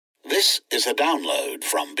This is a download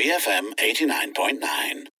from BFM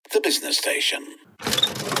 89.9, the business station.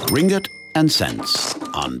 Ringgit and Cents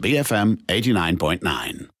on BFM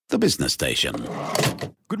 89.9, the business station.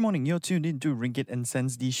 Good morning, you're tuned in to Ringgit and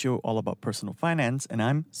Cents, the show all about personal finance, and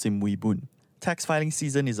I'm Sim Wee Boon. Tax filing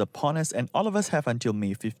season is upon us, and all of us have until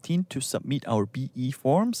May 15 to submit our BE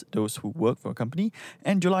forms, those who work for a company,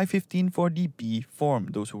 and July 15 for the B form,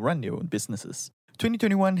 those who run their own businesses.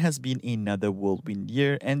 2021 has been another whirlwind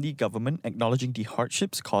year, and the government, acknowledging the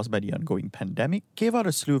hardships caused by the ongoing pandemic, gave out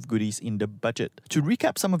a slew of goodies in the budget. To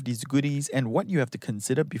recap some of these goodies and what you have to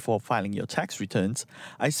consider before filing your tax returns,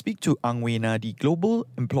 I speak to Ang Wena, the Global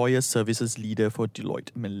Employer Services Leader for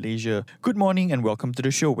Deloitte Malaysia. Good morning and welcome to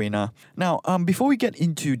the show, Wena. Now, before we get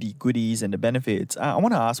into the goodies and the benefits, I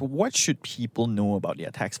want to ask, what should people know about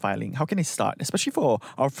their tax filing? How can they start, especially for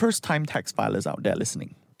our first-time tax filers out there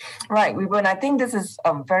listening? Right, Wibun, I think this is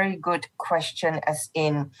a very good question, as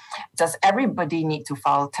in, does everybody need to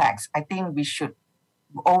file tax? I think we should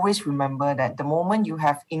always remember that the moment you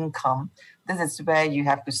have income, this is where you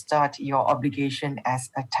have to start your obligation as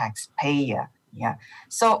a taxpayer. Yeah.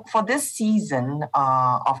 So for this season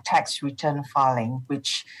of tax return filing,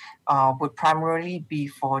 which would primarily be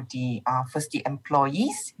for the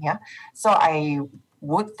employees, yeah. So I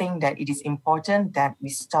would think that it is important that we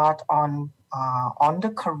start on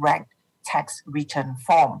the correct tax return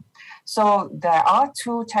form. So there are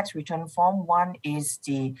two tax return forms. One is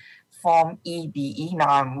the Form EBE.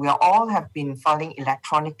 Now, we all have been filing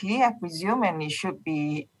electronically, I presume, and it should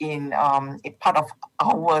be in part of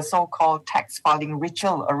our so-called tax filing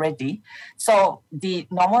ritual already. So the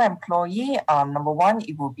normal employee, number one,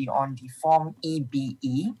 it will be on the Form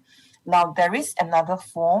EBE. Now, there is another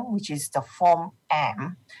form, which is the Form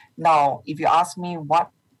M. Now, if you ask me what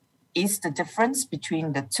is the difference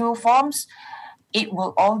between the two forms, it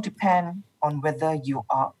will all depend on whether you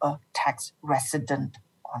are a tax resident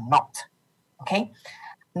or not. Okay?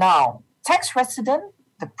 Now, tax resident,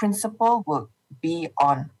 the principle will be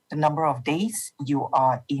on the number of days you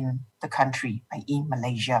are in the country, i.e.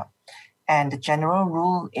 Malaysia. And the general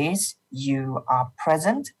rule is you are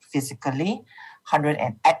present physically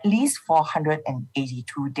at least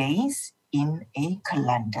 482 days in a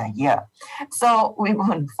calendar year. So we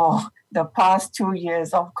went for the past 2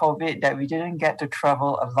 years of COVID that we didn't get to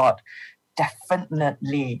travel a lot.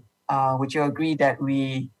 Definitely, would you agree that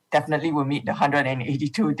we definitely will meet the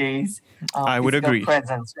 182 days I would agree.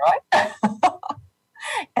 Presence, right?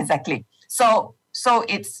 Exactly. So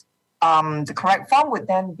it's the correct form would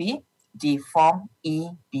then be the Form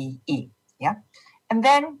EBE. Yeah. And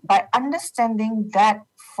then by understanding that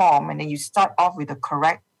form, and then you start off with the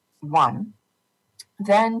correct one,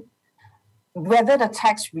 then whether the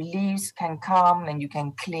tax reliefs can come and you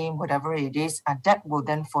can claim whatever it is, that will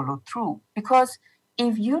then follow through. Because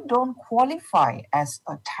if you don't qualify as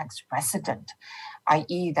a tax resident,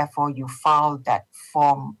 i.e. therefore you file that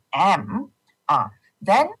Form M,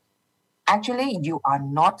 then actually you are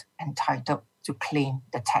not entitled to claim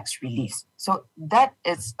the tax reliefs. So that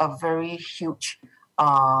is a very huge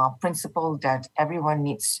principle that everyone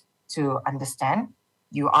needs to understand.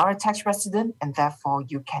 You are a tax resident and therefore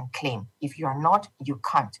you can claim. If you are not, you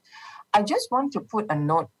can't. I just want to put a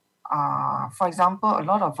note. For example, a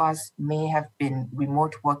lot of us may have been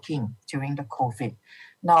remote working during the COVID.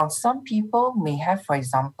 Now, some people may have, for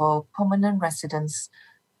example, permanent residence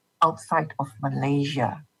outside of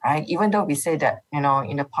Malaysia, right? Even though we say that, in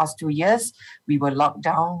the past 2 years, we were locked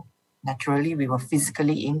down. Naturally, we were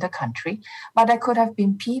physically in the country, but there could have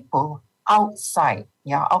been people outside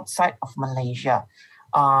of Malaysia,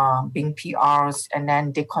 being PRs, and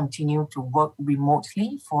then they continue to work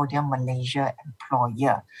remotely for their Malaysia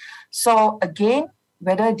employer. So again,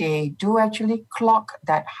 whether they do actually clock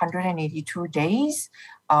that 182 days,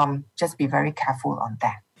 just be very careful on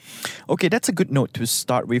that. Okay, that's a good note to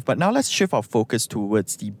start with, but now let's shift our focus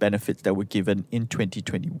towards the benefits that were given in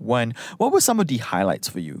 2021. What were some of the highlights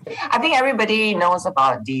for you? I think everybody knows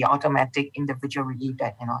about the automatic individual relief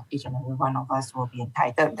that, each and every one of us will be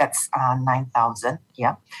entitled. That's 9,000,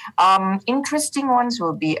 yeah. Interesting ones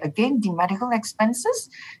will be, again, the medical expenses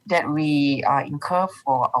that we incur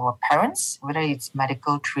for our parents, whether it's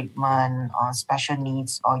medical treatment or special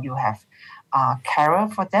needs, or you have carer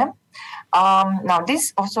for them. Now,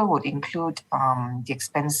 this also would include the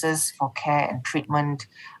expenses for care and treatment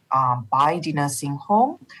by the nursing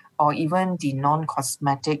home, or even the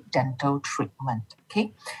non-cosmetic dental treatment.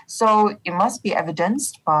 Okay, so it must be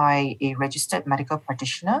evidenced by a registered medical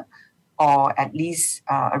practitioner, or at least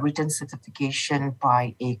a written certification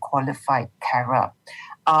by a qualified carer.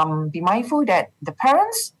 Be mindful that the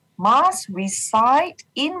parents must reside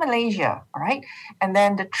in Malaysia, all right? And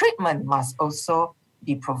then the treatment must also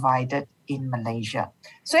be provided in Malaysia.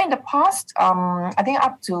 So in the past, I think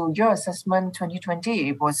up to your assessment 2020,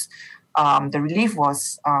 it was the relief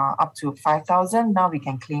was up to 5,000. Now we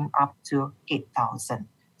can claim up to 8,000.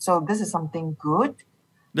 So this is something good.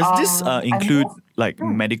 Does this include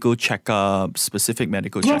medical checkups, specific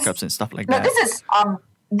medical checkups and stuff like that? No,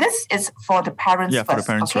 this is for the parents. Yeah, first, for the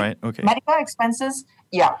parents, okay? right? Okay. Medical expenses,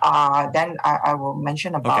 then I will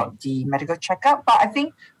mention about the medical checkup. But I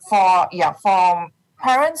think for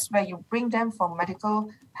parents, where you bring them for medical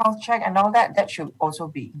health check and all that, that should also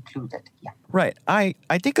be included. Yeah. Right. I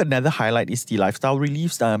think another highlight is the lifestyle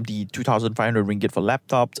reliefs, the 2,500 ringgit for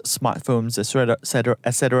laptops, smartphones,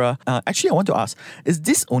 etc. Actually, I want to ask, is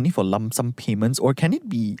this only for lump sum payments, or can it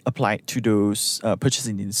be applied to those purchased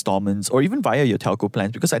in installments or even via your telco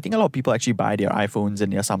plans? Because I think a lot of people actually buy their iPhones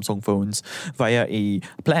and their Samsung phones via a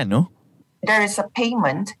plan, no? There is a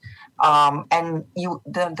payment, and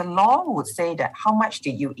the law would say that how much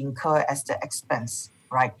did you incur as the expense,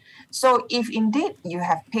 right? So if indeed you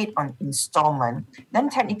have paid on installment, then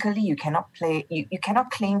technically you cannot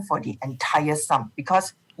claim for the entire sum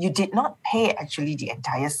because you did not pay actually the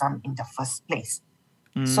entire sum in the first place.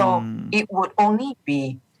 So it would only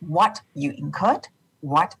be what you incurred,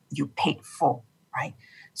 what you paid for, right?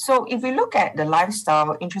 So if we look at the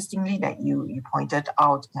lifestyle, interestingly, that you pointed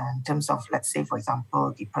out in terms of, let's say, for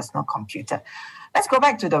example, the personal computer. Let's go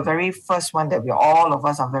back to the very first one that all of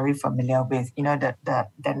us are very familiar with,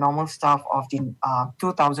 the normal stuff of the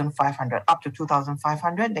 2,500, up to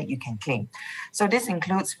 2,500 that you can claim. So this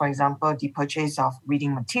includes, for example, the purchase of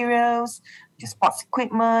reading materials, your sports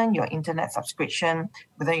equipment, your internet subscription,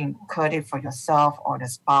 whether you incurred it for yourself or the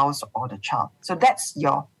spouse or the child. So that's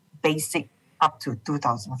your basic up to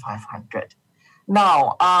 2,500.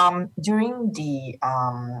 Now, during the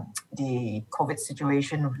COVID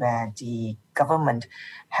situation where the government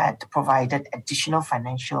had provided additional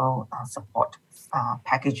financial support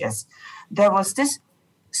packages, there was this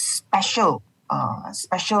special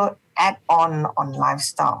add-on on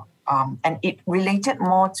lifestyle, and it related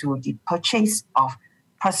more to the purchase of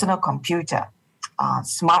personal computer,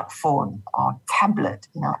 smartphone or tablet,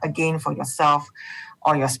 again for yourself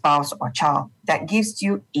or your spouse or child, that gives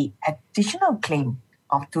you an additional claim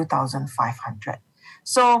of 2,500.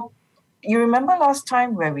 So you remember last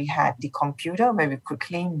time where we had the computer where we could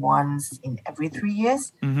claim once in every 3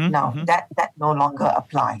 years? Now that no longer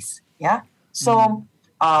applies. Yeah. So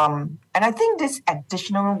and I think this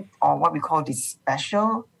additional, or what we call this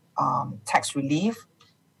special tax relief,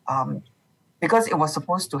 because it was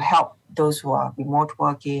supposed to help those who are remote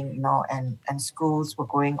working, and schools were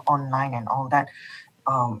going online and all that.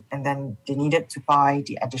 And then they needed to buy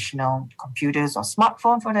the additional computers or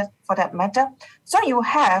smartphone for that matter. So can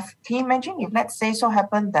you imagine if, let's say, so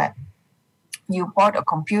happened that you bought a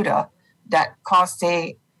computer that cost,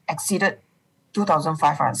 say, exceeded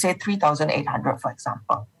 2,500, say 3,800, for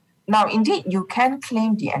example. Now, indeed, you can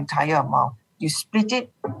claim the entire amount. You split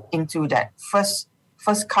it into that first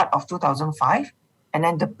cut of 2,500, and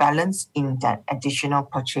then the balance in that additional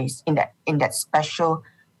purchase, in that special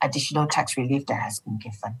additional tax relief that has been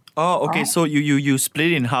given. Oh, okay. Right? So you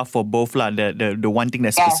split it in half for both, the one thing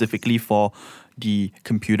that's specifically for the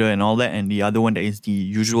computer and all that, and the other one that is the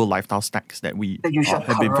usual lifestyle tax that we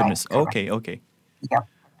have been famous. Okay. Yep.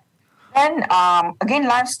 Then again,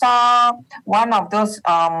 lifestyle, one of those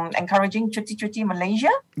encouraging Cuti Malaysia.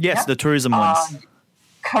 Yes, the tourism ones.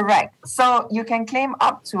 Correct. So you can claim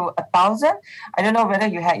up to 1,000. I don't know whether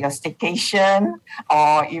you had your staycation,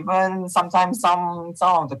 or even sometimes some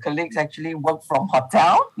of the colleagues actually work from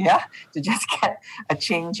hotel, to just get a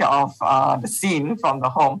change of the scene from the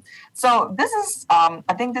home. So this is,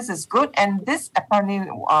 I think this is good. And this apparently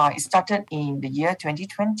it started in the year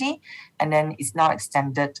 2020, and then it's now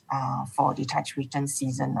extended for the tax return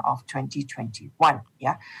season of 2021.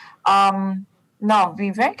 Now, be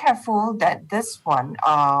very careful that this one,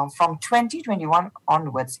 from 2021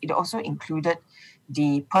 onwards, it also included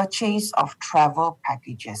the purchase of travel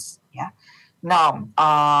packages. Now,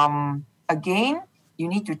 again, you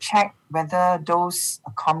need to check whether those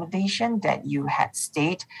accommodation that you had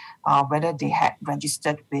stayed, whether they had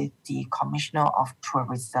registered with the Commissioner of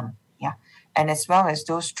Tourism. And as well as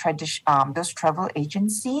those travel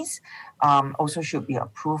agencies also should be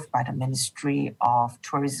approved by the Ministry of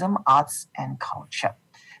Tourism, Arts and Culture.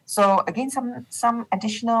 So again, some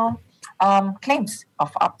additional claims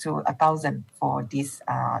of up to 1,000 for these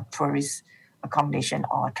tourist accommodation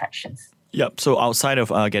or attractions. Yep. So outside of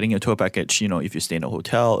getting a tour package, if you stay in a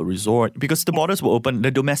hotel, a resort, because the borders were open,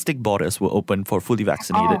 the domestic borders were open for fully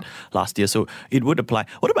vaccinated last year, so it would apply.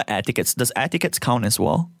 What about air tickets? Does air tickets count as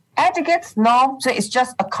well? Air tickets, no. So it's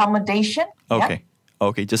just accommodation. Okay. Yeah?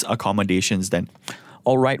 Okay, just accommodations then.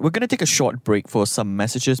 All right, we're going to take a short break for some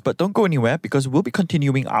messages, but don't go anywhere because we'll be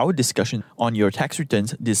continuing our discussion on your tax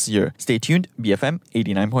returns this year. Stay tuned, BFM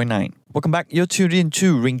 89.9. Welcome back. You're tuned in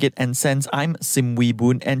to Ringgit and Cents. I'm Sim Wee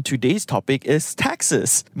Boon, and today's topic is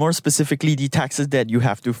taxes. More specifically, the taxes that you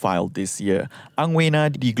have to file this year. Ang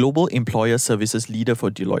Wena, the Global Employer Services Leader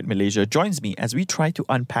for Deloitte Malaysia, joins me as we try to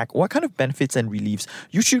unpack what kind of benefits and reliefs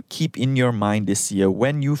you should keep in your mind this year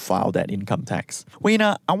when you file that income tax.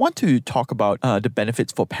 Wena, I want to talk about the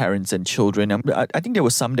benefits for parents and children. I think there were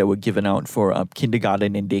some that were given out for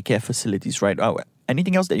kindergarten and daycare facilities, right?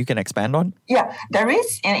 Anything else that you can expand on? Yeah, there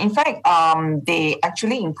is. And in fact, they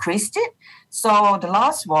actually increased it. So the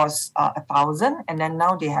last was 1,000, and then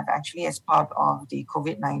now they have actually, as part of the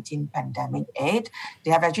COVID-19 pandemic aid,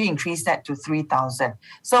 they have actually increased that to 3,000.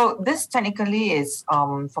 So this technically is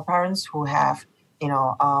for parents who have,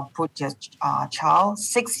 put their child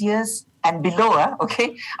 6 years and below.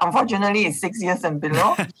 Okay, unfortunately, it's 6 years and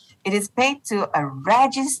below. It is paid to a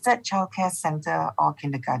registered childcare center or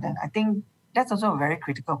kindergarten. I think that's also a very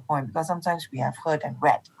critical point because sometimes we have heard and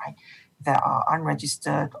read, right, there are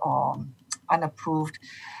unregistered or unapproved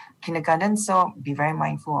kindergartens. So be very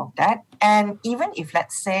mindful of that. And even if,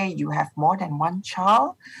 let's say, you have more than one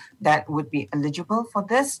child that would be eligible for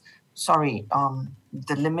this,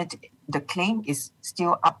 the limit, the claim is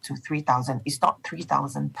still up to 3,000. It's not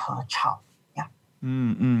 3,000 per child.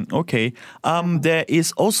 Okay. There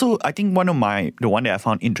is also, I think the one that I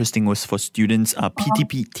found interesting was for students,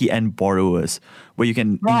 PTPTN borrowers, where you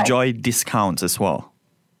can enjoy discounts as well.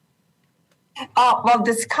 Well,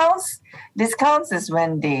 discounts is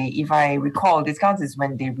when if I recall, discounts is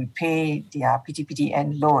when they repay their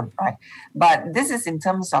PTPTN loan, right? But this is in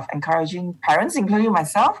terms of encouraging parents, including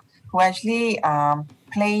myself, who actually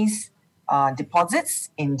place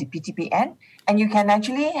deposits in the PTPN, and you can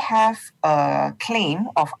actually have a claim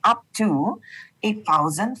of up to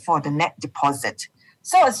 8,000 for the net deposit.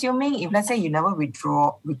 So assuming if, let's say, you never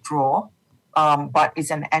withdraw, but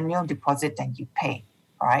it's an annual deposit that you pay,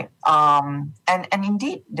 all right? And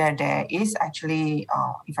indeed, there is actually,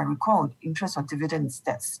 if I recall, interest or dividends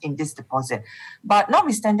that's in this deposit. But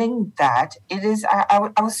notwithstanding that, it is, I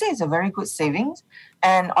would say it's a very good savings.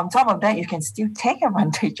 And on top of that, you can still take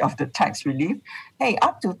advantage of the tax relief. Hey,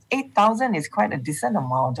 up to 8,000 is quite a decent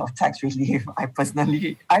amount of tax relief. I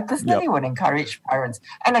personally would encourage parents.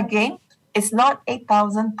 And again, it's not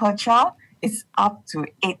 8,000 per child. It's up to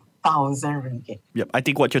 8,000 ringgit. Yep, I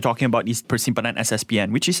think what you're talking about is Persimpanan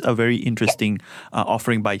SSPN, which is a very interesting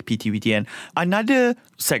offering by PTPTN. Another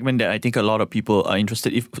segment that I think a lot of people are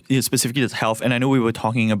interested in is specifically is health. And I know we were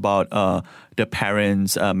talking about the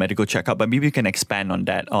parents' medical checkup, but maybe you can expand on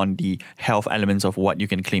that, on the health elements of what you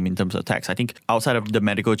can claim in terms of tax. I think outside of the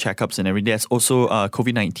medical checkups and everything, there's also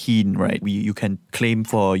COVID-19, right? You can claim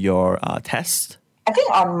for your tests. I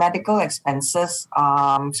think on medical expenses,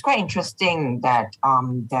 it's quite interesting that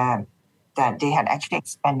that they had actually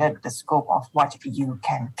expanded the scope of what you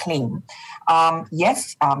can claim.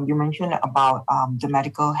 Yes, you mentioned about the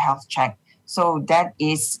medical health check, so that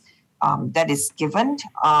is given.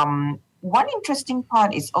 One interesting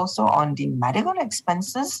part is also on the medical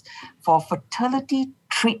expenses for fertility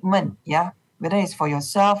treatment. Yeah, whether it's for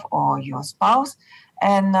yourself or your spouse,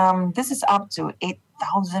 and this is up to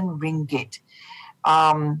 8,000 ringgit.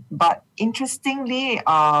 But interestingly,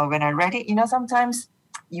 when I read it, sometimes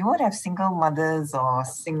you would have single mothers or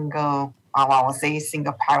single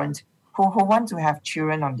parents who want to have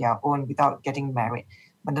children on their own without getting married.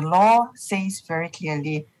 But the law says very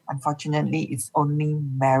clearly, unfortunately, it's only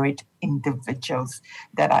married individuals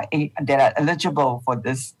that are eligible for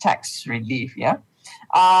this tax relief. Yeah.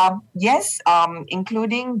 Yes,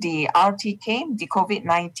 including the RTK, the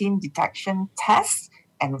COVID-19 detection test,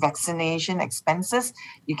 and vaccination expenses,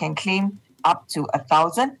 you can claim up to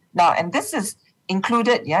 1,000. Now, and this is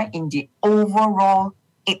included, in the overall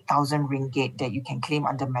 8,000 ringgit that you can claim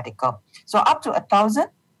under medical. So up to 1,000,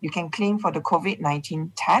 you can claim for the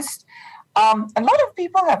COVID-19 test. A lot of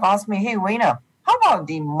people have asked me, hey, Wena, how about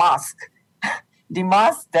the mask? The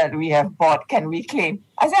mask that we have bought, can we claim?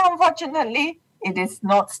 I said, unfortunately, it is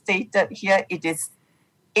not stated here. It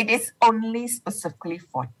is only specifically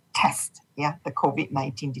for test, the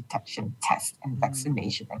COVID-19 detection test and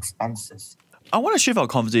vaccination expenses. I want to shift our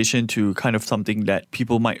conversation to kind of something that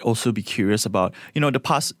people might also be curious about. The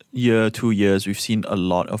past year, 2 years, we've seen a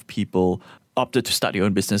lot of people opted to start their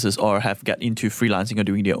own businesses or have got into freelancing or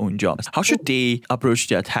doing their own jobs, how should they approach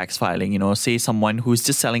their tax filing? Say someone who's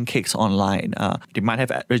just selling cakes online, they might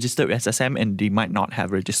have registered with SSM and they might not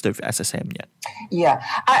have registered with SSM yet. Yeah,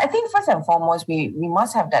 I think first and foremost, we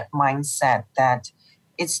must have that mindset that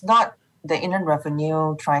it's not the Inland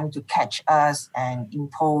Revenue trying to catch us and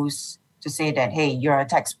impose to say that, hey, you're a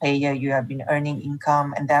taxpayer, you have been earning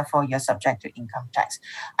income, and therefore you're subject to income tax.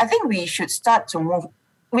 I think we should start to move.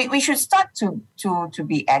 We should start to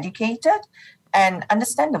be educated and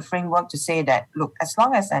understand the framework to say that, look, as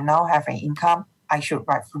long as I now have an income, I should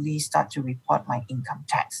rightfully start to report my income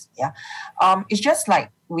tax. Yeah, it's just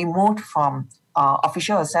like we moved from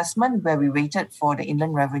official assessment where we waited for the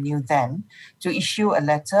Inland Revenue then to issue a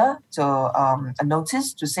letter to a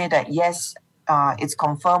notice to say that yes, it's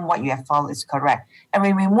confirmed what you have filed is correct. And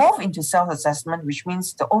when we move into self-assessment, which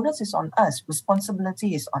means the onus is on us,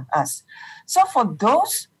 responsibility is on us. So for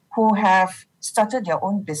those who have started their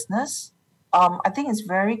own business, I think it's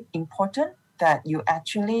very important that you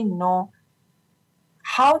actually know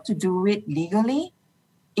how to do it legally.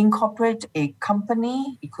 Incorporate a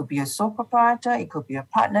company, it could be a sole proprietor, it could be a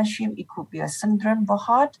partnership, it could be a Sandran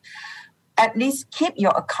Berhad. At least keep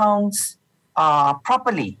your accounts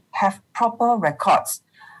properly, have proper records.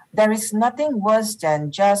 There is nothing worse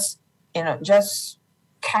than just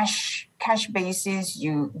cash basis.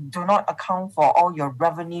 You do not account for all your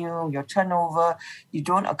revenue, your turnover. You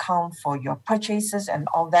don't account for your purchases and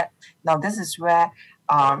all that. Now, this is where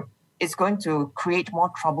it's going to create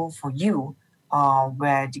more trouble for you,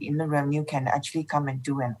 where the Inland Revenue can actually come and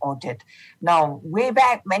do an audit. Now, way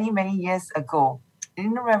back many, many years ago, the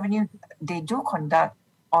Inland Revenue, they do conduct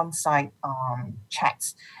on-site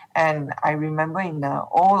checks. And I remember in the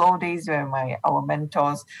old days where our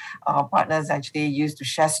mentors, partners actually used to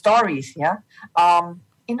share stories,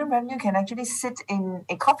 Inland Revenue can actually sit in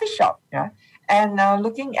a coffee shop, and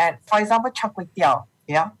looking at, for example, char kway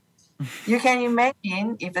teow, You can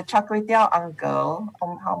imagine if the char kway teow uncle,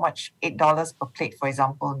 how much, $8 per plate, for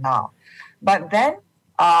example, now. But then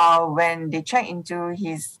when they check into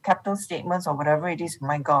his capital statements or whatever it is,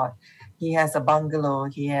 my God, he has a bungalow,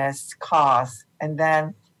 he has cars. And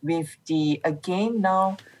then with the, again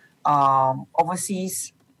now,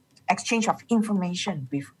 overseas exchange of information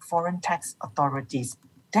with foreign tax authorities,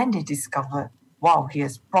 then they discovered, wow, he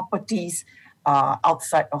has properties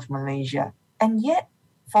outside of Malaysia. And yet,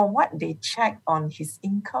 for what they check on his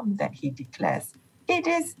income that he declares,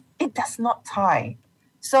 it does not tie.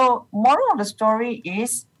 So moral of the story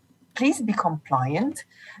is, please be compliant.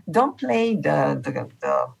 Don't play the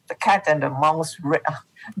cat and the mouse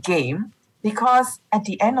game, because at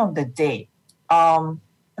the end of the day, a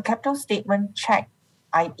capital statement check,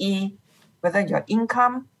 i.e., whether your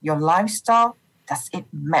income, your lifestyle, does it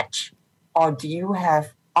match? Or do you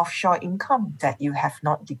have offshore income that you have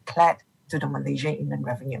not declared to the Malaysian Inland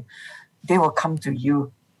Revenue? They will come to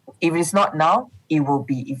you. If it's not now, it will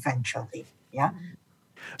be eventually. Yeah.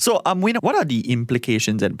 So, what are the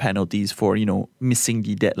implications and penalties for, missing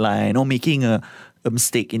the deadline or making a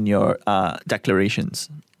mistake in your declarations?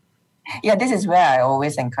 Yeah, this is where I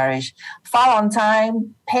always encourage file on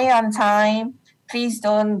time, pay on time. Please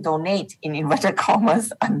don't donate, in inverted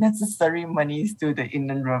commas, unnecessary monies to the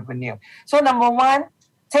Inland Revenue. So number one,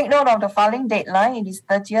 take note of the filing deadline. It is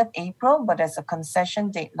 30th April, but there's a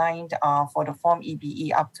concession deadline for the Form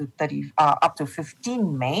EBE up to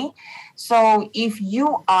 15 May. So if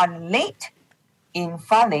you are late in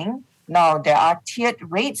filing, now there are tiered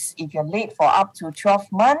rates. If you're late for up to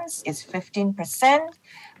 12 months, it's 15%.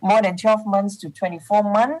 More than 12 months to 24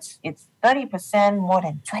 months, it's 30%. More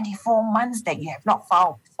than 24 months that you have not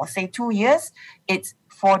filed for, say, 2 years, it's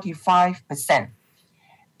 45%.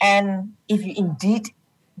 And if you indeed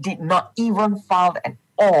did not even file at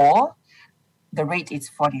all, the rate is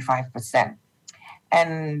 45%.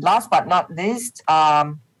 And last but not least,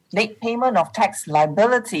 late payment of tax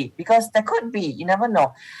liability, because there could be, you never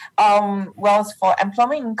know. Well, for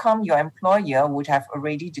employment income, your employer would have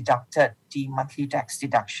already deducted the monthly tax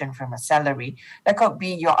deduction from a salary. There could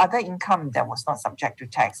be your other income that was not subject to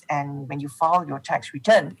tax. And when you file your tax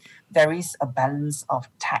return, there is a balance of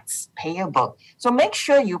tax payable. So make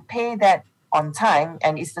sure you pay that on time,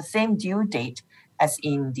 and it's the same due date as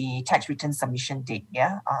in the tax return submission date,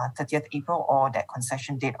 30th April, or that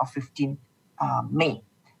concession date of 15 May.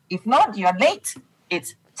 If not, you're late,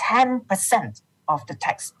 it's 10% of the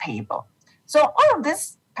tax payable. So all of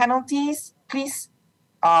these penalties, please,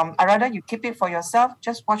 I'd rather you keep it for yourself.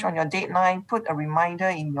 Just watch on your deadline, put a reminder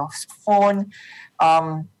in your phone,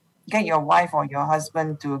 get your wife or your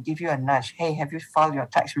husband to give you a nudge. Hey, have you filed your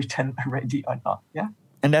tax return already or not? Yeah.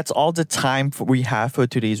 And that's all the time we have for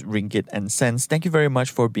today's Ringgit and Cents. Thank you very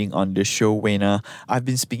much for being on the show, Wena. I've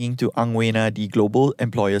been speaking to Ang Wena, the Global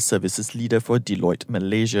Employer Services Leader for Deloitte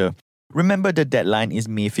Malaysia. Remember, the deadline is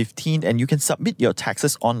May 15th, and you can submit your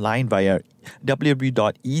taxes online via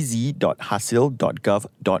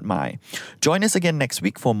www.easy.hasil.gov.my. Join us again next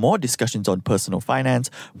week for more discussions on personal finance.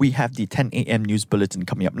 We have the 10 a.m. news bulletin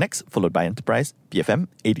coming up next, followed by Enterprise, BFM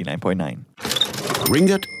 89.9.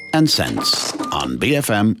 Ringgit and Cents on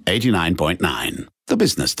BFM 89.9, the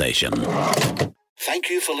business station. Thank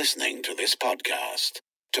you for listening to this podcast.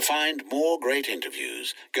 To find more great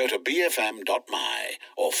interviews, go to bfm.my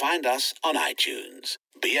or find us on iTunes.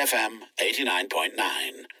 BFM 89.9,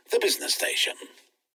 the business station.